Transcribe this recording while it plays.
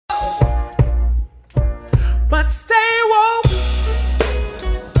but stay woke.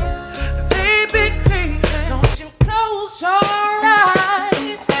 They be creeping. Don't you close your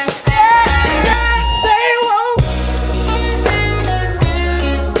eyes. Yeah, stay woke.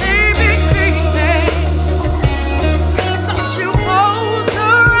 They be creeping. Don't you close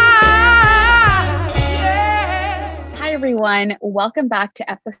your eyes. Yeah. Hi, everyone. Welcome back to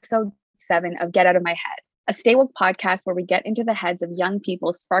episode 7 of Get Out of My Head, a Stay Woke podcast where we get into the heads of young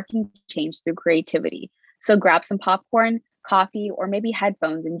people sparking change through creativity. So grab some popcorn, coffee, or maybe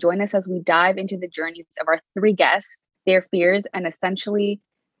headphones and join us as we dive into the journeys of our 3 guests, their fears, and essentially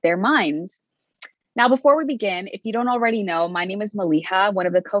their minds. Now, before we begin, if you don't already know, my name is Maliha, one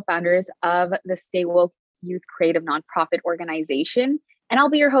of the co-founders of the Stay Woke Youth Creative Nonprofit Organization, and I'll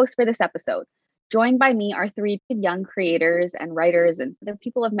be your host for this episode. Joined by me are 3 young creators and writers, and they're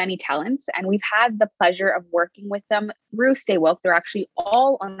people of many talents. And we've had the pleasure of working with them through Stay Woke. They're actually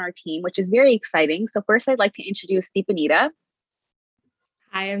all on our team, which is very exciting. So first, I'd like to introduce Deepanwita.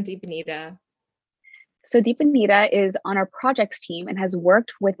 Hi, I'm Deepanwita. So Deepanwita is on our projects team and has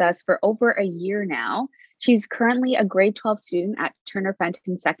worked with us for over a year now. She's currently a grade 12 student at Turner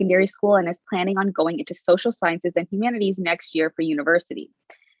Fenton Secondary School and is planning on going into social sciences and humanities next year for university.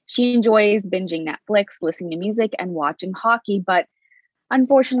 She enjoys binging Netflix, listening to music, and watching hockey, but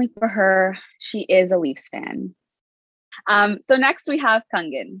unfortunately for her, she is a Leafs fan. So next we have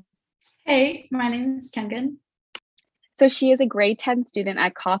Kangan. Hey, my name is Kangan. So she is a grade 10 student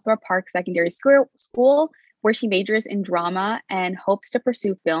at Cawthorpe Park Secondary School, where she majors in drama and hopes to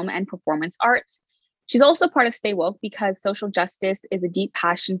pursue film and performance arts. She's also part of Stay Woke because social justice is a deep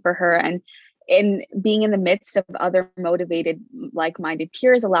passion for her, and in being in the midst of other motivated, like-minded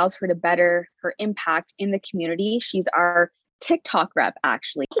peers allows her to better her impact in the community. She's our TikTok rep,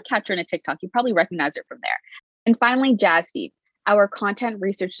 actually. You catch her in a TikTok. You probably recognize her from there. And finally, Jasdeep, our content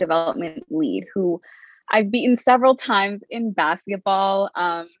research development lead, who I've beaten several times in basketball.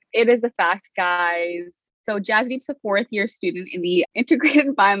 It is a fact, guys. So Jasdeep's a 4th-year student in the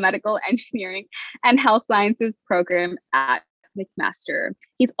Integrated Biomedical Engineering and Health Sciences program at McMaster.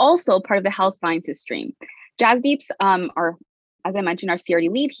 He's also part of the health sciences stream. Jasdeep's as I mentioned, our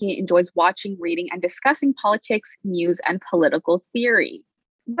CRD lead. He enjoys watching, reading, and discussing politics, news, and political theory.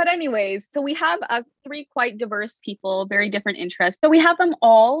 But anyways, so we have 3 quite diverse people, very different interests. So we have them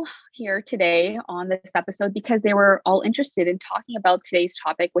all here today on this episode because they were all interested in talking about today's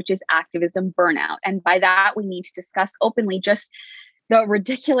topic, which is activism burnout. And by that, we need to discuss openly just the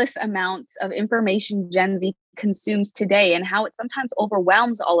ridiculous amounts of information Gen Z consumes today and how it sometimes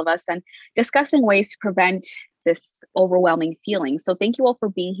overwhelms all of us, and discussing ways to prevent this overwhelming feeling. So thank you all for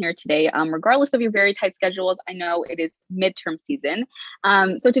being here today, regardless of your very tight schedules. I know it is midterm season.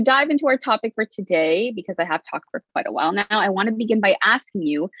 So to dive into our topic for today, because I have talked for quite a while now, I want to begin by asking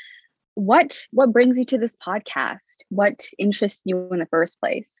you, what brings you to this podcast? What interests you in the first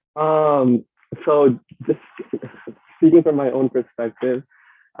place? So just speaking from my own perspective,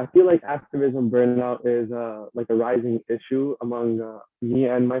 I feel like activism burnout is like a rising issue among me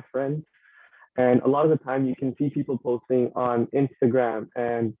and my friends. And a lot of the time you can see people posting on Instagram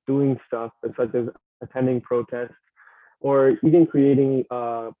and doing stuff such as attending protests or even creating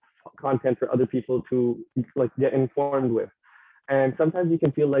content for other people to like get informed with. And sometimes you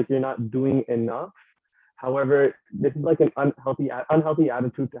can feel like you're not doing enough. However, this is like an unhealthy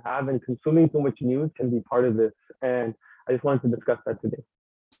attitude to have, and consuming so much news can be part of this. And I just wanted to discuss that today.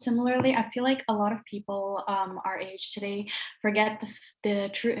 Similarly, I feel like a lot of people our age today forget the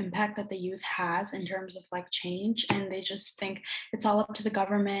true impact that the youth has in terms of like change, and they just think it's all up to the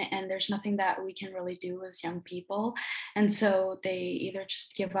government and there's nothing that we can really do as young people. And so they either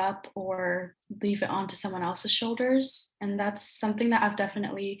just give up or leave it onto someone else's shoulders. And that's something that I've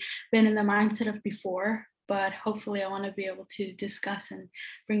definitely been in the mindset of before, but hopefully I want to be able to discuss and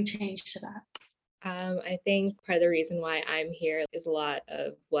bring change to that. I think part of the reason why I'm here is a lot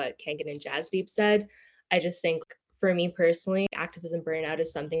of what Kangan and Jasdeep said. I just think for me personally, activism burnout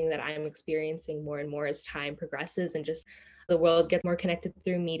is something that I'm experiencing more and more as time progresses, and just the world gets more connected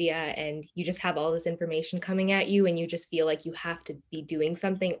through media, and you just have all this information coming at you and you just feel like you have to be doing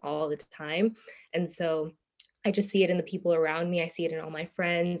something all the time. And so I just see it in the people around me. I see it in all my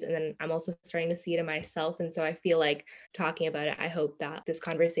friends, and then I'm also starting to see it in myself. And so I feel like talking about it, I hope that this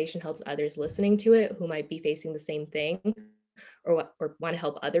conversation helps others listening to it who might be facing the same thing, or want to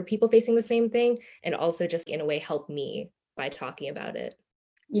help other people facing the same thing, and also just in a way help me by talking about it.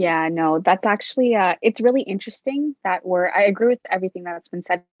 Yeah, no, that's actually it's really interesting that I agree with everything that's been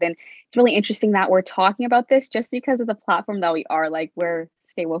said. And it's really interesting that we're talking about this just because of the platform that we are, like we're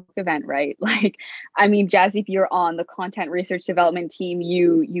Stay Woke event, right? Like, I mean, Jazzy, if you're on the content research development team,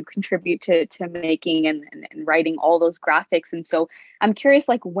 you contribute to making and writing all those graphics. And so I'm curious,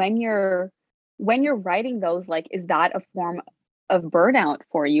 like when you're writing those, like, is that a form of burnout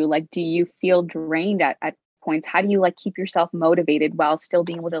for you? Like, do you feel drained at points? How do you like keep yourself motivated while still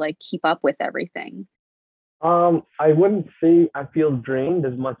being able to like keep up with everything? I wouldn't say I feel drained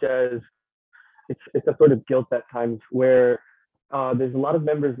as much as it's a sort of guilt at times where there's a lot of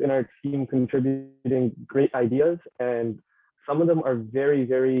members in our team contributing great ideas, and some of them are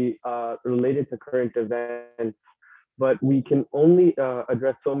very related to current events. But we can only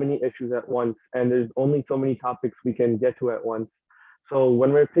address so many issues at once, and there's only so many topics we can get to at once. So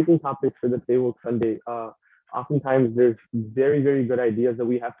when we're picking topics for the Stay Woke Sunday, oftentimes there's very good ideas that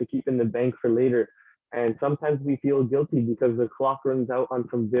we have to keep in the bank for later. And sometimes we feel guilty because the clock runs out on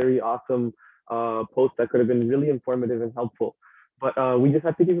some very awesome posts that could have been really informative and helpful. But we just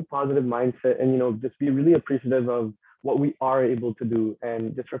have to keep a positive mindset and, just be really appreciative of what we are able to do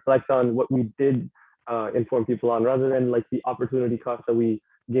and just reflect on what we did inform people on rather than like the opportunity cost that we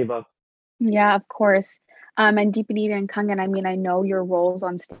gave up. Yeah, of course. And Deepanita and Kangan, I mean, I know your roles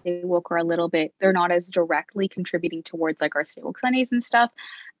on Stay Woke are a little bit, they're not as directly contributing towards like our Stay Woke Sundays and stuff,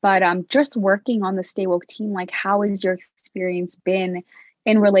 but just working on the Stay Woke team, like how has your experience been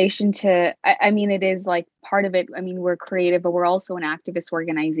in relation to, I mean, it is like part of it. I mean, we're creative, but we're also an activist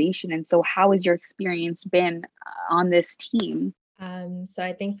organization. And so how has your experience been on this team? So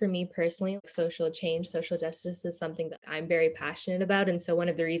I think for me personally, like, social change, social justice is something that I'm very passionate about. And so one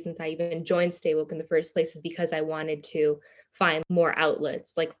of the reasons I even joined Stay Woke in the first place is because I wanted to find more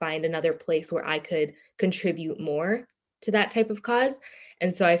outlets, like find another place where I could contribute more to that type of cause.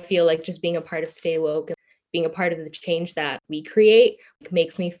 And so I feel like just being a part of Stay Woke, being a part of the change that we create,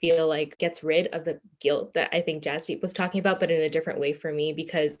 makes me feel like gets rid of the guilt that I think Jasdeep was talking about, but in a different way for me,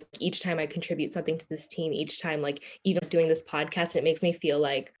 because each time I contribute something to this team, each time, like even doing this podcast, it makes me feel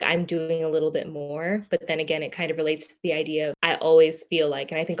like I'm doing a little bit more. But then again, it kind of relates to the idea of I always feel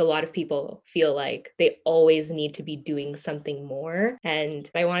like, and I think a lot of people feel like they always need to be doing something more. And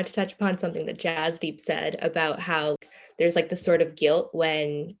I wanted to touch upon something that Jasdeep said about how there's like this sort of guilt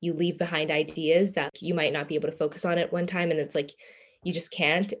when you leave behind ideas that you might not be able to focus on at one time. And it's like, you just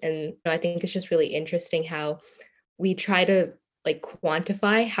can't. And I think it's just really interesting how we try to like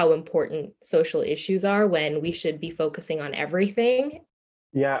quantify how important social issues are when we should be focusing on everything.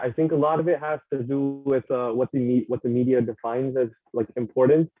 Yeah, I think a lot of it has to do with what the media defines as like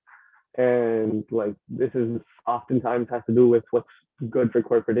important, and like this is oftentimes has to do with what's good for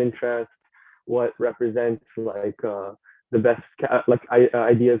corporate interest, what represents like the best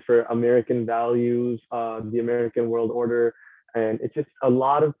ideas for American values, the American world order, and it's just a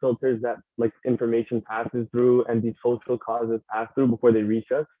lot of filters that like information passes through and these social causes pass through before they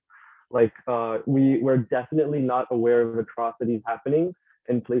reach us. Like we're definitely not aware of atrocities happening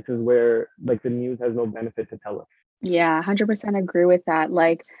in places where like the news has no benefit to tell us. Yeah, 100% agree with that.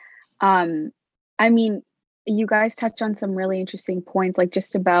 Like, I mean, you guys touch on some really interesting points, like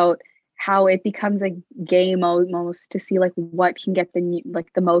just about how it becomes a game almost to see like what can get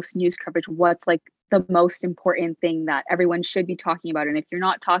like the most news coverage, what's like the most important thing that everyone should be talking about. And if you're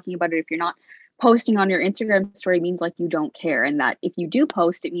not talking about it, if you're not posting on your Instagram story, it means like you don't care. And that if you do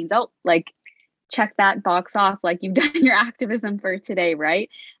post, it means, oh, like check that box off, like you've done your activism for today, right?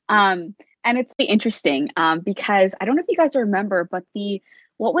 And it's really interesting because I don't know if you guys remember, but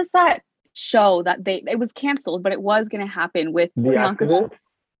what was that show that it was canceled, but it was going to happen with The Priyanka? Activist?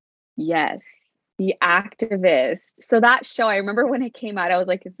 Yes, The Activist. So that show, I remember when it came out, I was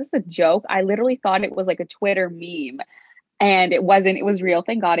like, is this a joke? I literally thought it was like a Twitter meme, and it wasn't. It was real.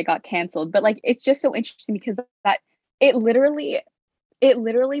 Thank God it got canceled. But like, it's just so interesting because that it literally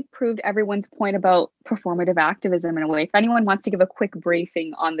proved everyone's point about performative activism in a way. If anyone wants to give a quick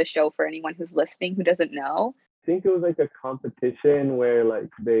briefing on the show for anyone who's listening who doesn't know. I think it was like a competition where like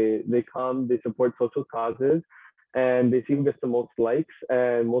they support social causes, and they see who gets the most likes,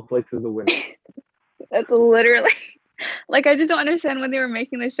 and most likes is the winner. That's literally like, I just don't understand when they were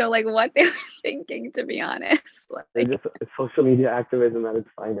making the show, like what they were thinking, to be honest. They're Like, just social media activism at its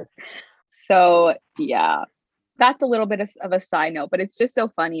finest. so yeah, that's a little bit of a side note, but it's just so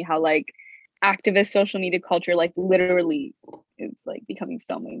funny how like activist social media culture like literally is like becoming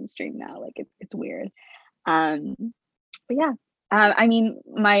so mainstream now. Like it's weird. Um, but yeah, I mean,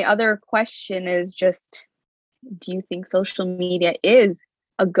 my other question is just, do you think social media is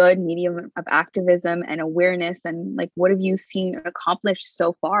a good medium of activism and awareness? And like, what have you seen accomplished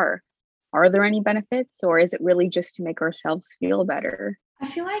so far? Are there any benefits, or is it really just to make ourselves feel better? I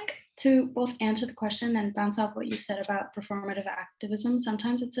feel like, to both answer the question and bounce off what you said about performative activism,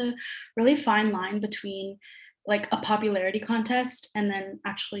 sometimes it's a really fine line between like a popularity contest and then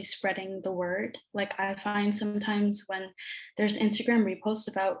actually spreading the word. Like I find sometimes when there's Instagram reposts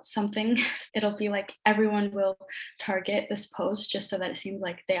about something, it'll be like everyone will target this post just so that it seems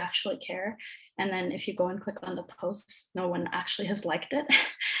like they actually care. And then if you go and click on the posts, no one actually has liked it.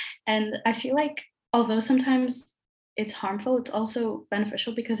 And I feel like although sometimes it's harmful, it's also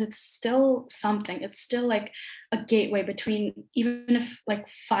beneficial because it's still something. It's still like a gateway between, even if like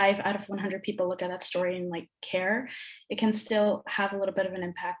 5 out of 100 people look at that story and like care, it can still have a little bit of an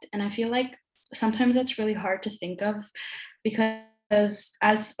impact. And I feel like sometimes that's really hard to think of, because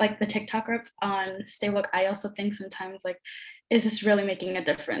as like the TikToker on Stay Woke, I also think sometimes like, is this really making a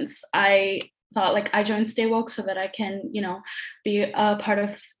difference? I thought like I joined Stay Woke so that I can, be a part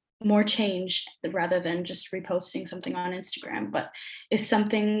of more change rather than just reposting something on Instagram. But is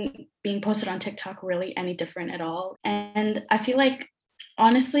something being posted on TikTok really any different at all? And I feel like,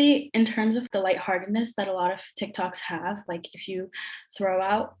 honestly, in terms of the lightheartedness that a lot of TikToks have, like if you throw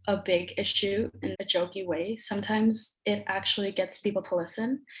out a big issue in a jokey way, sometimes it actually gets people to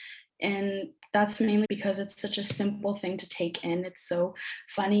listen. And that's mainly because it's such a simple thing to take in. It's so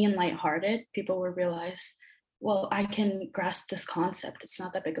funny and lighthearted. People will realize, well, I can grasp this concept. It's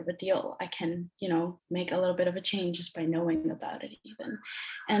not that big of a deal. I can, make a little bit of a change just by knowing about it even.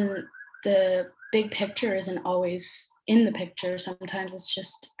 And the big picture isn't always in the picture. Sometimes it's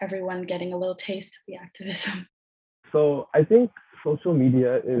just everyone getting a little taste of the activism. So I think social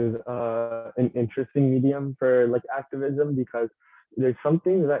media is an interesting medium for like activism, because there's some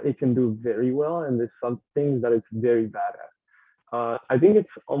things that it can do very well and there's some things that it's very bad at. I think it's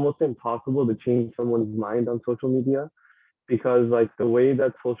almost impossible to change someone's mind on social media, because like the way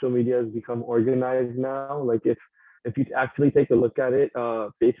that social media has become organized now, like if you actually take a look at it,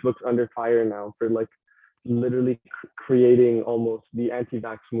 Facebook's under fire now for like literally creating almost the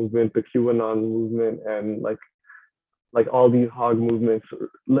anti-vax movement, the QAnon movement, and like all these hog movements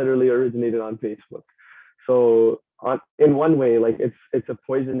literally originated on Facebook. So in one way, like it's a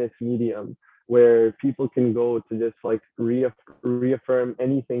poisonous medium where people can go to just like reaffirm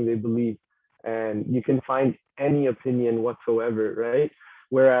anything they believe, and you can find any opinion whatsoever, right?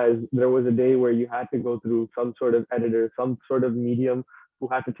 Whereas there was a day where you had to go through some sort of editor, some sort of medium who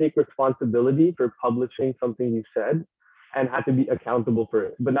had to take responsibility for publishing something you said and had to be accountable for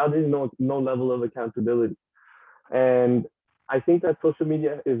it. But now there's no level of accountability. And I think that social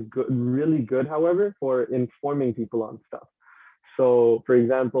media is good, really good, however, for informing people on stuff. So, for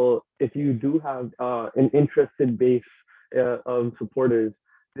example, if you do have an interested base of supporters,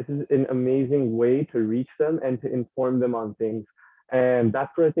 this is an amazing way to reach them and to inform them on things. And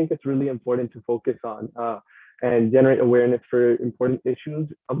that's where I think it's really important to focus on and generate awareness for important issues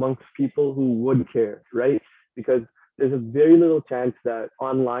amongst people who would care, right? Because there's a very little chance that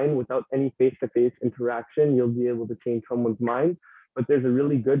online, without any face-to-face interaction, you'll be able to change someone's mind. But there's a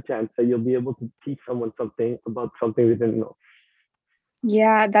really good chance that you'll be able to teach someone something about something they didn't know.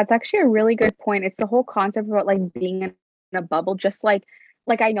 Yeah, that's actually a really good point. It's the whole concept about like being in a bubble, just like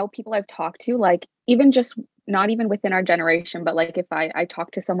I know people I've talked to, like even just not even within our generation, but like if I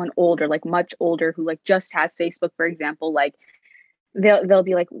talk to someone older, like much older, who like just has Facebook, for example, like they'll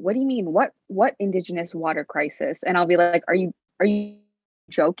be like, what do you mean? What indigenous water crisis? And I'll be like, are you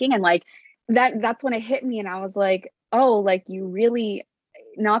joking? And like that's when it hit me, and I was like, oh, like you really,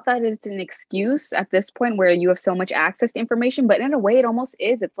 not that it's an excuse at this point where you have so much access to information, but in a way it almost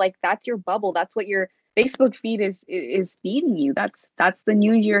is. It's like that's your bubble. That's what your Facebook feed is feeding you. That's the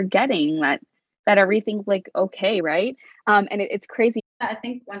news you're getting, that everything's like okay, right? And it's crazy. I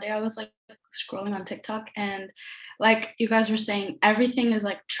think one day I was like scrolling on TikTok, and like you guys were saying, everything is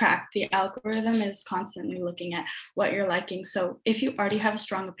like tracked. The algorithm is constantly looking at what you're liking. So if you already have a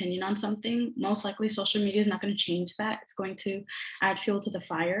strong opinion on something, most likely social media is not going to change that. It's going to add fuel to the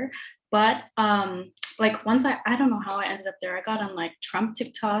fire. But like once I don't know how I ended up there. I got on like Trump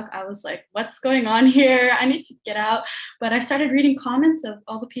TikTok. I was like, what's going on here? I need to get out. But I started reading comments of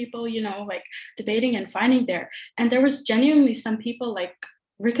all the people, like debating and finding there. And there was genuinely some people like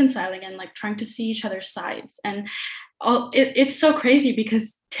reconciling and like trying to see each other's sides. And it's so crazy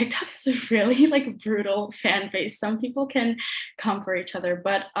because TikTok is a really like brutal fan base. Some people can come for each other,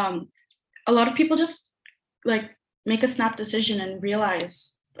 but a lot of people just like make a snap decision and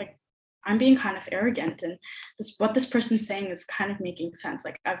realize like I'm being kind of arrogant, and what this person's saying is kind of making sense.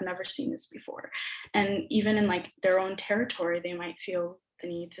 Like I've never seen this before. And even in like their own territory, they might feel the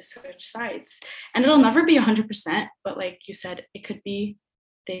need to switch sides. And it'll never be 100%, but like you said, it could be,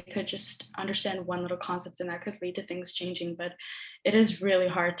 they could just understand one little concept and that could lead to things changing. But it is really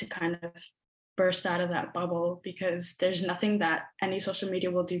hard to kind of burst out of that bubble because there's nothing that any social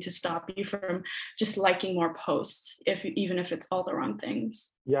media will do to stop you from just liking more posts, even if it's all the wrong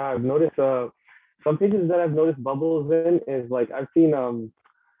things. Yeah, I've noticed some pages that I've noticed bubbles in is like I've seen on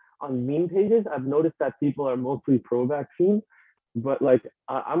meme pages, I've noticed that people are mostly pro-vaccine, but like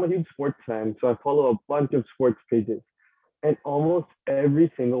I'm a huge sports fan, so I follow a bunch of sports pages. And almost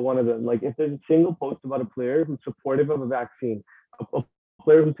every single one of them, like if there's a single post about a player who's supportive of a vaccine, a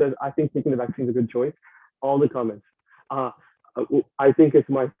player who says, I think taking the vaccine is a good choice, all the comments, I think it's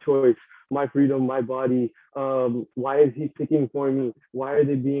my choice, my freedom, my body. Why is he picking for me? Why are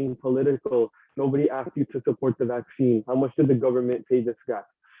they being political? Nobody asked you to support the vaccine. How much did the government pay this guy,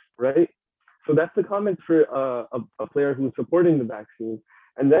 right? So that's the comments for a player who's supporting the vaccine.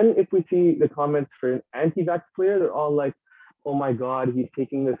 And then if we see the comments for an anti-vax player, they're all like, oh my God, he's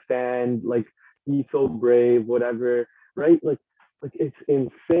taking the stand, like he's so brave, whatever, right? Like it's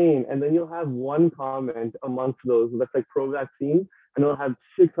insane. And then you'll have one comment amongst those that's like pro-vaccine, and it'll have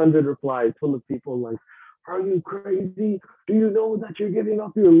 600 replies full of people like, are you crazy? Do you know that you're giving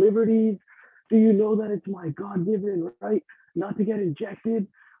up your liberties? Do you know that it's my God-given right not to get injected?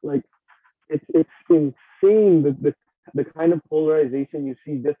 Like it's insane the kind of polarization you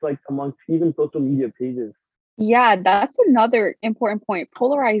see just like amongst even social media pages. Yeah, that's another important point,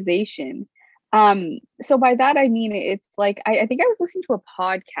 polarization. So by that, I mean, it's like, I think I was listening to a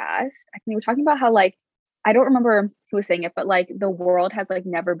podcast. I think they were talking about how like, I don't remember who was saying it, but like the world has like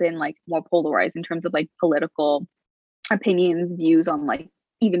never been like more polarized in terms of like political opinions, views on like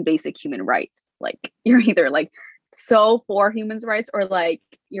even basic human rights. Like you're either like so for human rights or like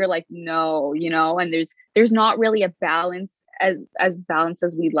you're like no, you know, and there's not really a balance as balanced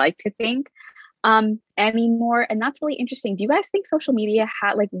as we'd like to think anymore. And that's really interesting. Do you guys think social media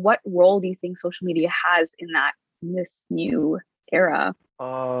like what role do you think social media has in this new era?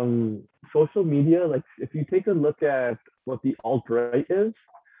 Social media, like if you take a look at what the alt-right is,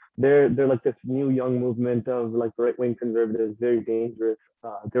 they're like this new young movement of like right-wing conservatives, very dangerous.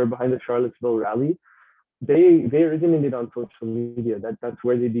 They were behind the Charlottesville rally. They originated on social media. That's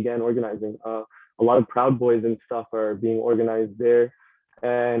where they began organizing. A lot of Proud Boys and stuff are being organized there.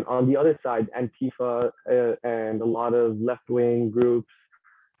 And on the other side, Antifa and a lot of left-wing groups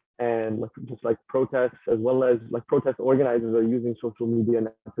and just like protests, as well as like protest organizers are using social media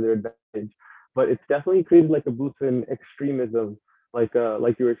now to their advantage. But it's definitely created like a boost in extremism, like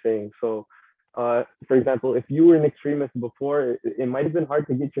you were saying. So, for example, if you were an extremist before, it might have been hard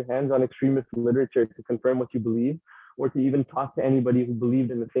to get your hands on extremist literature to confirm what you believe, or to even talk to anybody who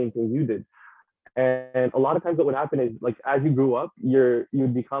believed in the same thing you did. And a lot of times what would happen is like as you grew up,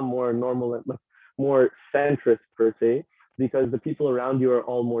 you'd become more normal and like more centrist per se, because the people around you are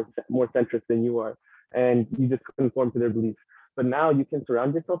all more centrist than you are, and you just conform to their beliefs. But now you can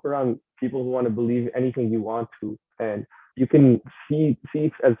surround yourself around people who want to believe anything you want to, and you can see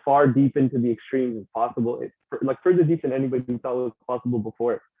as far deep into the extremes as possible, like further deep than anybody thought was possible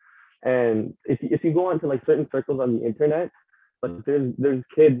before. And if you go onto like certain circles on the internet, like there's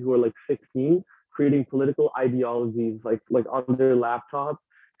kids who are like 16 creating political ideologies like on their laptop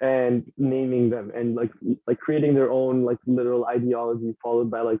and naming them and like creating their own like literal ideology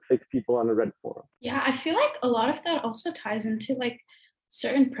followed by like 6 people on a Reddit forum. Yeah, I feel like a lot of that also ties into like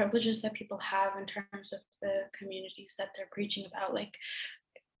certain privileges that people have in terms of the communities that they're preaching about. Like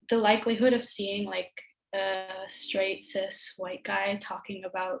the likelihood of seeing like a straight cis white guy talking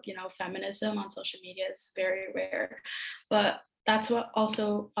about, you know, feminism on social media is very rare. But that's what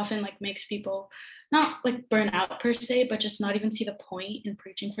also often like makes people not like burn out per se, but just not even see the point in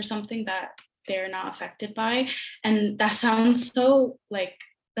preaching for something that they're not affected by. And that sounds like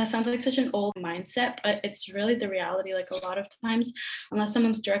such an old mindset, but it's really the reality. Like a lot of times, unless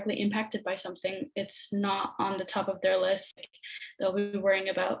someone's directly impacted by something, it's not on the top of their list. Like, they'll be worrying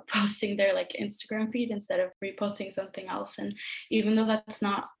about posting their like Instagram feed instead of reposting something else. And even though that's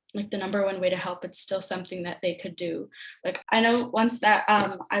not like the number one way to help, it's still something that they could do. Like I know once that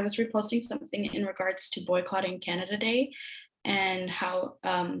I was reposting something in regards to boycotting Canada Day and how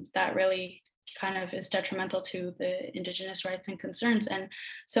that really kind of is detrimental to the Indigenous rights and concerns. And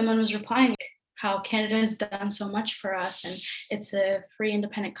someone was replying how Canada has done so much for us and it's a free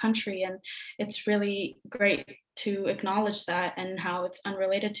independent country and it's really great to acknowledge that, and how it's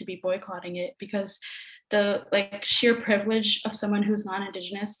unrelated to be boycotting it, because the like sheer privilege of someone who's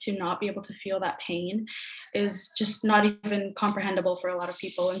non-Indigenous to not be able to feel that pain is just not even comprehensible for a lot of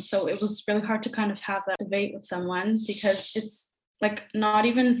people. And so it was really hard to kind of have that debate with someone, because like not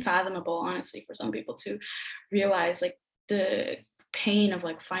even fathomable, honestly, for some people to realize like the pain of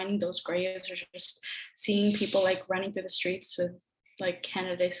like finding those graves, or just seeing people like running through the streets with like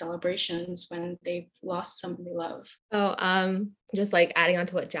Canada Day celebrations when they've lost someone they love. Oh, just like adding on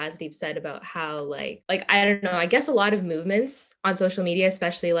to what Jasdeep said about how like I don't know, I guess a lot of movements on social media,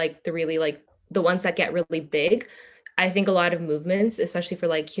 especially like the really like the ones that get really big, I think a lot of movements, especially for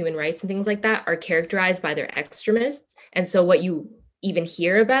like human rights and things like that, are characterized by their extremists. And so what you even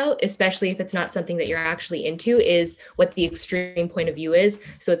hear about, especially if it's not something that you're actually into, is what the extreme point of view is.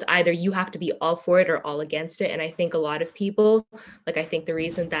 So it's either you have to be all for it or all against it. And I think a lot of people, like I think the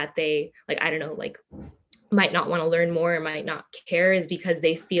reason that they like, I don't know, like might not want to learn more or might not care is because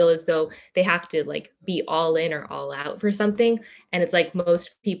they feel as though they have to like be all in or all out for something. And it's like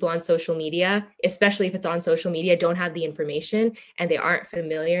most people on social media, especially if it's on social media, don't have the information and they aren't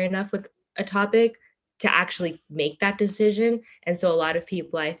familiar enough with a topic to actually make that decision. And so a lot of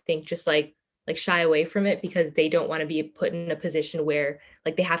people, I think, just like shy away from it because they don't want to be put in a position where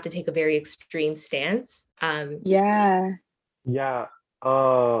like they have to take a very extreme stance. Yeah. Yeah.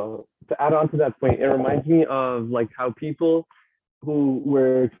 To add on to that point, it reminds me of like how people who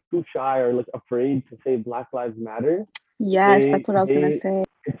were too shy or like afraid to say Black Lives Matter, Yes, that's what I was gonna say.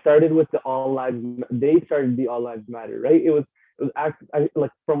 it started with the All Lives. They started the All Lives Matter, right?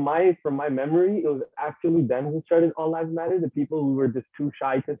 Like from my memory, it was actually them who started All Lives Matter. The people who were just too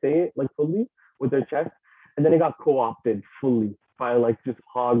shy to say it like fully with their chest, and then it got co-opted fully by like just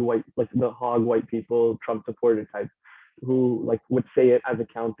the hog white people, Trump supporter types who like would say it as a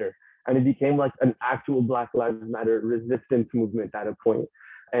counter, and it became like an actual Black Lives Matter resistance movement at a point.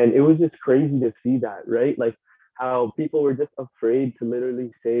 And it was just crazy to see that, right? Like how people were just afraid to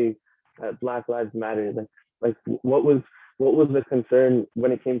literally say that Black Lives Matter. Like what was the concern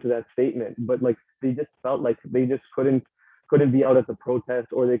when it came to that statement? But like they just felt like they just couldn't be out at the protest,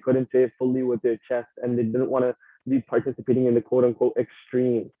 or they couldn't say it fully with their chest, and they didn't want to be participating in the quote unquote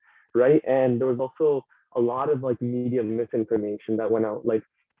extreme, right? And there was also a lot of like media misinformation that went out, like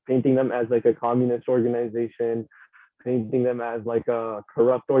painting them as like a communist organization, painting them as like a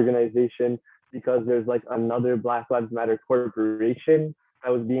corrupt organization because there's like another Black Lives Matter corporation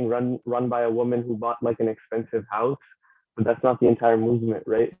that was being run by a woman who bought like an expensive house. But that's not the entire movement,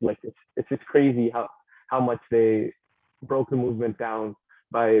 right? Like it's just crazy how much they broke the movement down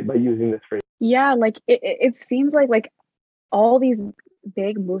by using this phrase. Yeah, like it seems like all these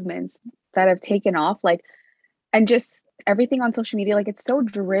big movements that have taken off, like, and just everything on social media, like it's so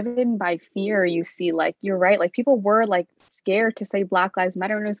driven by fear. You see, like you're right, like people were like scared to say Black Lives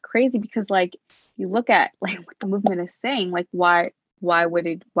Matter, and it was crazy because like you look at like what the movement is saying, like why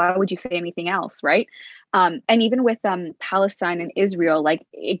would you say anything else, right? And even with Palestine and Israel, like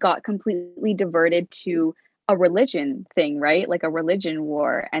it got completely diverted to a religion thing, right? Like a religion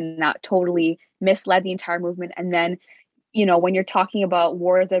war, and that totally misled the entire movement. And then when you're talking about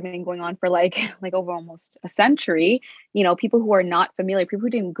wars that have been going on for like like over almost a century, people who are not familiar, people who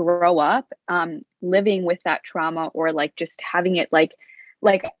didn't grow up living with that trauma, or like just having it like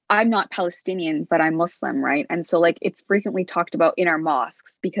I'm not Palestinian, but I'm Muslim, right? And so like it's frequently talked about in our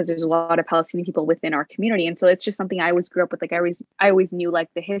mosques because there's a lot of Palestinian people within our community. And so it's just something I always grew up with. Like I always knew like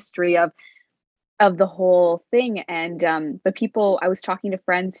the history of the whole thing. And but people, I was talking to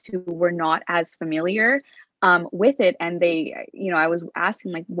friends who were not as familiar with it, and they, I was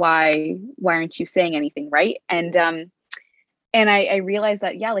asking like, why aren't you saying anything, right? And I realized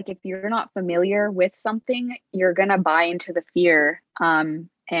that, yeah, like if you're not familiar with something, you're gonna buy into the fear and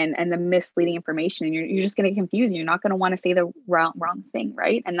the misleading information, and you're just gonna confuse you. You're not gonna want to say the wrong thing,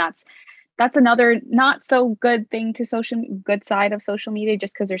 right? And that's another not so good thing good side of social media,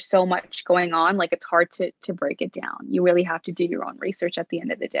 just because there's so much going on. Like it's hard to break it down. You really have to do your own research at the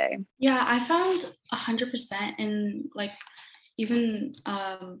end of the day. Yeah, I found 100% in like even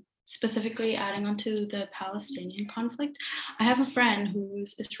specifically adding on to the Palestinian conflict. I have a friend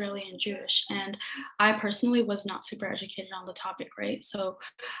who's Israeli and Jewish, and I personally was not super educated on the topic, right? So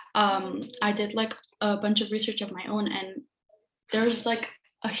I did like a bunch of research of my own, and there's like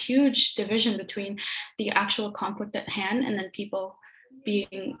a huge division between the actual conflict at hand and then people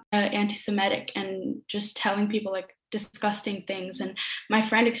being anti-Semitic and just telling people like disgusting things. And my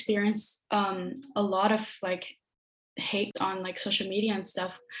friend experienced a lot of like hate on like social media and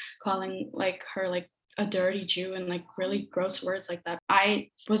stuff, calling like her like a dirty Jew and like really gross words like that. I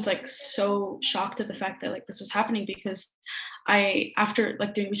was like so shocked at the fact that like this was happening, because I, after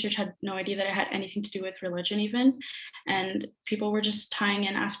like doing research, had no idea that it had anything to do with religion even. And people were just tying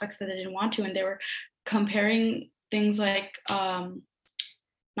in aspects that they didn't want to, and they were comparing things like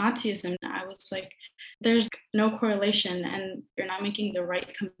Nazism. I was like, there's no correlation and you're not making the right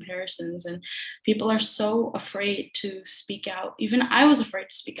comparisons. And people are so afraid to speak out. Even I was afraid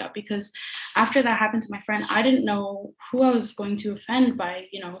to speak out because after that happened to my friend, I didn't know who I was going to offend by,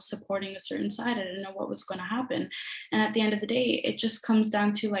 supporting a certain side. I didn't know what was going to happen. And at the end of the day, it just comes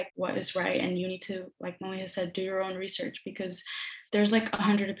down to like what is right. And you need to, like Malia said, do your own research because there's like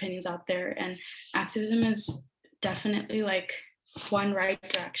 100 opinions out there. And activism is definitely like one right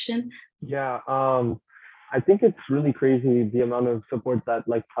direction. Yeah, I think it's really crazy the amount of support that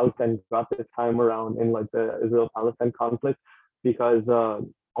like Palestine got this time around in like the Israel-Palestine conflict, because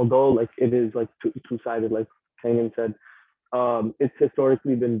although like it is like two-sided, like Kangan said, it's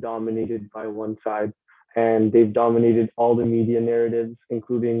historically been dominated by one side, and they've dominated all the media narratives,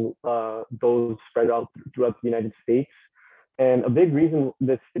 including those spread out throughout the United States. And a big reason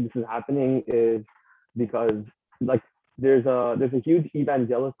this is happening is because like there's a huge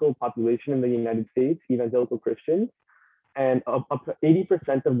evangelical population in the United States, evangelical Christians, and up to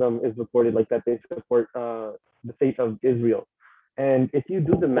 80% of them is reported like that they support the state of Israel. And if you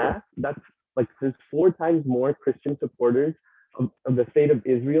do the math, that's like there's 4 times more Christian supporters of the state of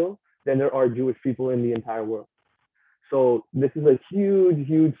Israel than there are Jewish people in the entire world. So this is a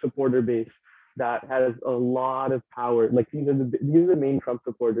huge supporter base that has a lot of power. Like these are the main Trump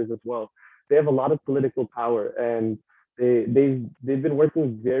supporters as well. They have a lot of political power, and they've been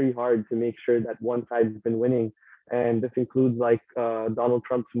working very hard to make sure that one side has been winning. And this includes like Donald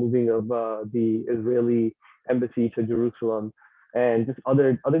Trump's moving of the Israeli embassy to Jerusalem, and just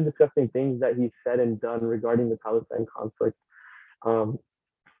other disgusting things that he's said and done regarding the Palestine conflict. Um,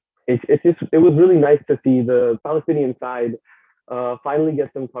 it was really nice to see the Palestinian side finally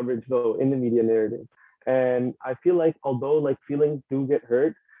get some coverage though in the media narrative. And I feel like although like feelings do get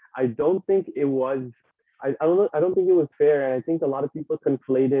hurt, I don't think it was I don't think it was fair. And I think a lot of people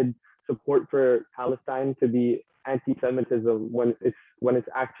conflated support for Palestine to be anti-Semitism when it's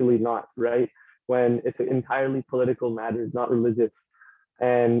actually not, right? When it's entirely political matters, not religious.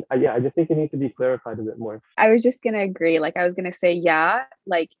 And yeah, I just think it needs to be clarified a bit more. I was just gonna agree. Like I was gonna say, yeah,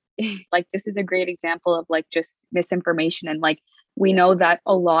 like like this is a great example of like just misinformation. And like we know that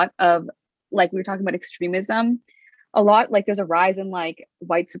a lot of, like we were talking about extremism, a lot like there's a rise in like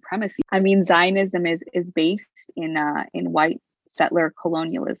white supremacy. I mean, Zionism is based in white settler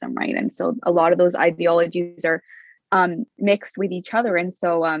colonialism, right? And so a lot of those ideologies are mixed with each other. And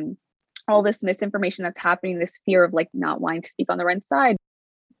so all this misinformation that's happening, this fear of like not wanting to speak on the right side.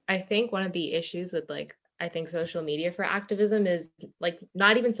 I think one of the issues with like, I think social media for activism is like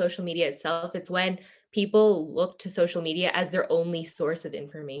not even social media itself. It's when people look to social media as their only source of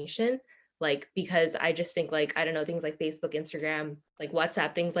information. Like, because I just think like, I don't know, things like Facebook, Instagram, like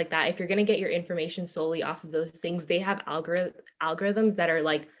WhatsApp, things like that. If you're going to get your information solely off of those things, they have algorithms that are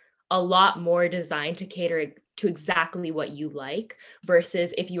like a lot more designed to cater to exactly what you like,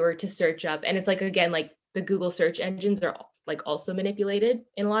 versus if you were to search up, and it's like, again, like the Google search engines are like also manipulated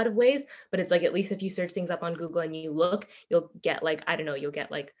in a lot of ways, but it's like, at least if you search things up on Google and you look, you'll get like, I don't know, you'll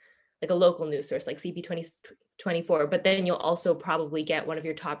get like a local news source like CP24, but then you'll also probably get one of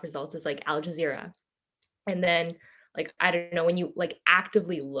your top results is like Al Jazeera. And then like, I don't know, when you like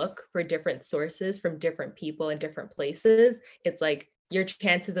actively look for different sources from different people in different places, it's like your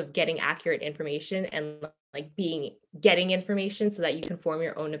chances of getting accurate information and like getting information so that you can form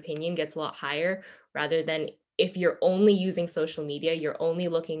your own opinion gets a lot higher, rather than if you're only using social media, you're only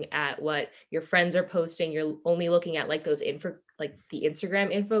looking at what your friends are posting, you're only looking at like those like the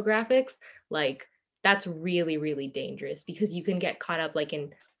Instagram infographics, like that's really, really dangerous, because you can get caught up like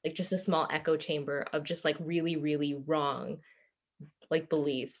in like just a small echo chamber of just like really, really wrong like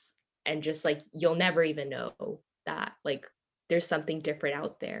beliefs, and just like you'll never even know that like there's something different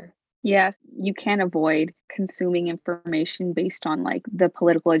out there. Yes, you can't avoid consuming information based on like the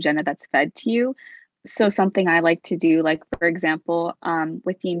political agenda that's fed to you. So something I like to do, like for example,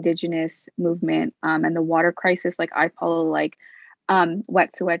 with the Indigenous movement and the water crisis, like I follow like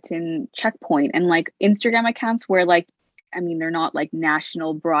Wet'suwet'en Checkpoint and like Instagram accounts where like, I mean, they're not like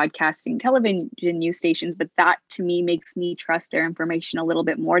national broadcasting television news stations, but that to me makes me trust their information a little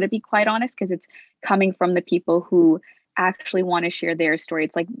bit more, to be quite honest, because it's coming from the people who actually want to share their story.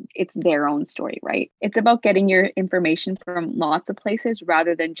 It's like it's their own story, right? It's about getting your information from lots of places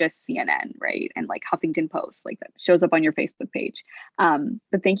rather than just CNN, right? And like Huffington Post, like that shows up on your Facebook page.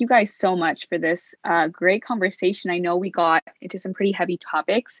 But thank you guys so much for this great conversation. I know we got into some pretty heavy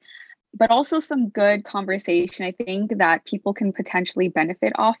topics, but also some good conversation, I think, that people can potentially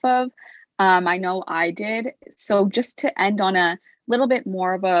benefit off of. I know I did. So just to end on a little bit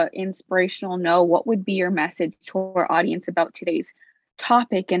more of a inspirational note, what would be your message to our audience about today's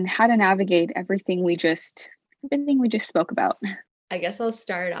topic and how to navigate everything we just spoke about. I guess I'll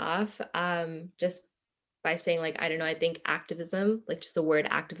start off just by saying, like, I don't know, I think activism, like just the word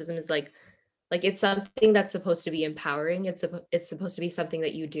activism is like it's something that's supposed to be empowering. It's supposed to be something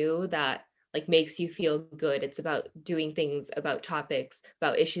that you do that like makes you feel good. It's about doing things, about topics,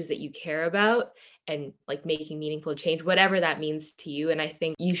 about issues that you care about, and like making meaningful change, whatever that means to you. And I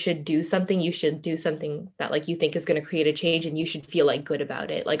think you should do something that like you think is going to create a change, and you should feel like good about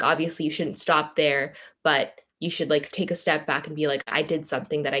it. Like obviously you shouldn't stop there, but you should like take a step back and be like, I did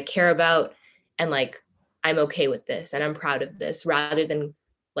something that I care about, and like I'm okay with this and I'm proud of this, rather than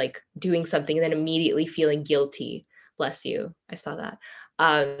like doing something and then immediately feeling guilty. Bless you. I saw that.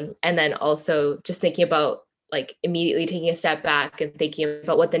 And then also just thinking about like immediately taking a step back and thinking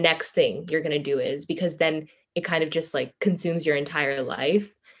about what the next thing you're going to do is, because then it kind of just like consumes your entire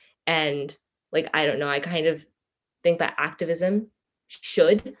life. And like, I don't know, I kind of think that activism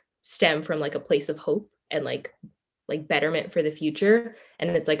should stem from like a place of hope and like betterment for the future. And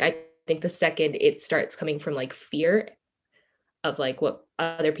it's like, I think the second it starts coming from like fear of like what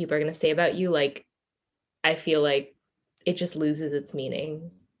other people are going to say about you, like I feel like it just loses its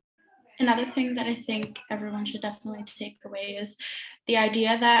meaning. Another thing that I think everyone should definitely take away is the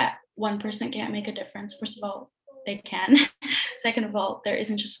idea that one person can't make a difference. First of all, they can. Second of all, there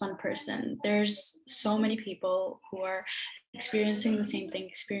isn't just one person. There's so many people who are experiencing the same thing,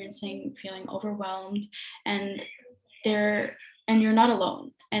 feeling overwhelmed, and you're not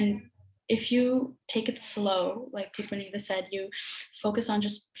alone. And if you take it slow, like Deepanwita said, you focus on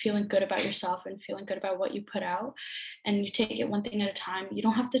just feeling good about yourself and feeling good about what you put out, and you take it one thing at a time. You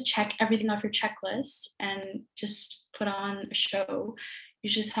don't have to check everything off your checklist and just put on a show. You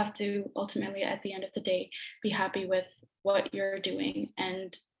just have to ultimately, at the end of the day, be happy with what you're doing,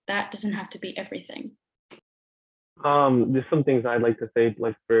 and that doesn't have to be everything. Just some things I'd like to say,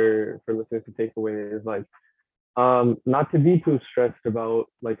 like for listeners to take away is like, not to be too stressed about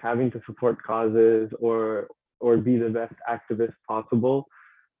like having to support causes or be the best activist possible.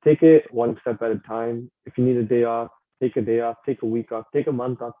 Take it one step at a time. If you need a day off, take a day off, take a week off, take a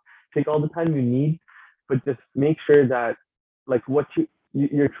month off, take all the time you need, but just make sure that like what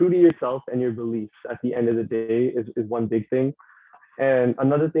you're true to yourself and your beliefs at the end of the day is one big thing. And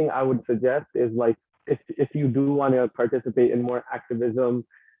another thing I would suggest is like if you do want to participate in more activism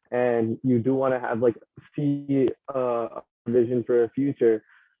and you do want to have like see a vision for a future,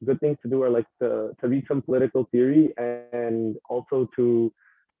 good things to do are like to read some political theory and also to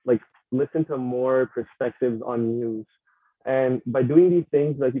like listen to more perspectives on news. And by doing these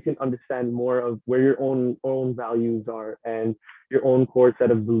things, like you can understand more of where your own values are and your own core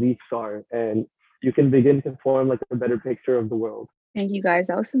set of beliefs are, and you can begin to form like a better picture of the world. Thank you guys.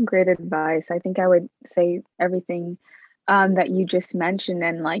 That was some great advice. I think I would say everything that you just mentioned,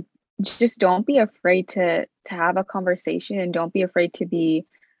 and like just don't be afraid to have a conversation, and don't be afraid to be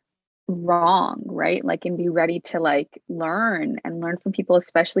wrong, right? Like, and be ready to like learn from people,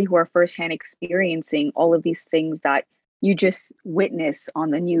 especially who are firsthand experiencing all of these things that you just witness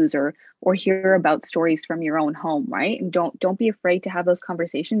on the news or hear about stories from your own home, right? And don't be afraid to have those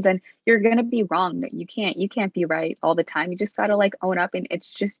conversations. And you're gonna be wrong. You can't be right all the time. You just gotta like own up, and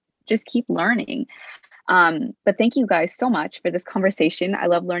it's just keep learning. But thank you guys so much for this conversation. I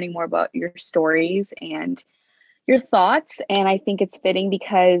love learning more about your stories and your thoughts. And I think it's fitting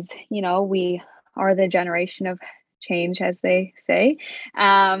because, you know, we are the generation of change, as they say.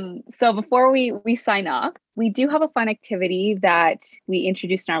 So before we sign off, we do have a fun activity that we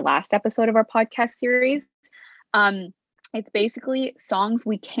introduced in our last episode of our podcast series. It's basically songs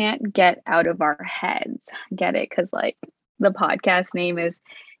we can't get out of our heads. Get it? Because like the podcast name is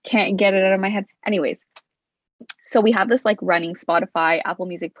Can't Get It Out of My Head. Anyways, so we have this like running Spotify, Apple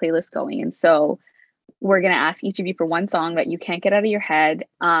Music playlist going. And so we're going to ask each of you for one song that you can't get out of your head.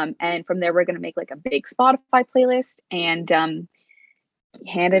 And from there, we're going to make like a big Spotify playlist and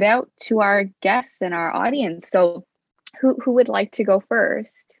hand it out to our guests and our audience. So who would like to go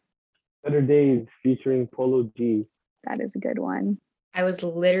first? Better Days featuring Polo G. That is a good one. I was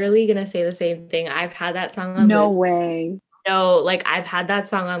literally going to say the same thing. I've had that song on No loop. way. No, like I've had that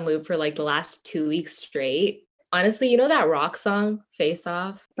song on loop for like the last 2 weeks straight. Honestly, you know that rock song, Face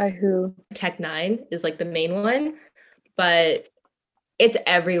Off? By who? Tech9 is like the main one, but it's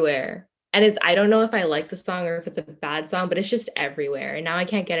everywhere. And it's, I don't know if I like the song or if it's a bad song, but it's just everywhere. And now I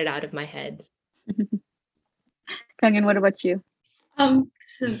can't get it out of my head. Kangan, what about you?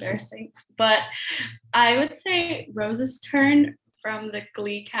 This is embarrassing, but I would say Rose's Turn from the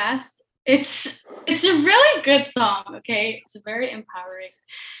Glee cast. It's a really good song, okay? It's very empowering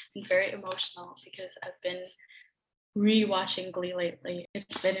and very emotional because I've been rewatching Glee lately.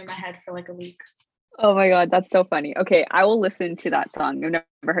 It's been in my head for like a week. Oh my God, that's so funny. Okay, I will listen to that song. I've never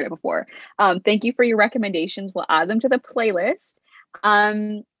heard it before. Thank you for your recommendations. We'll add them to the playlist.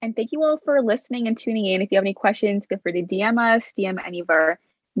 And thank you all for listening and tuning in. If you have any questions, feel free to DM us, DM any of our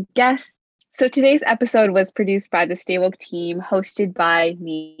guests. So today's episode was produced by the Stay Woke team, hosted by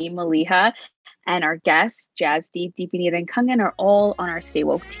me, Maliha, and our guests, Jasdeep, Deepanwita, and Kangan, are all on our Stay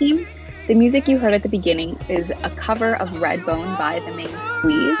Woke team. The music you heard at the beginning is a cover of Redbone by The Main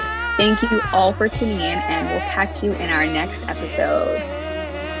Squeeze. Thank you all for tuning in, and we'll catch you in our next episode.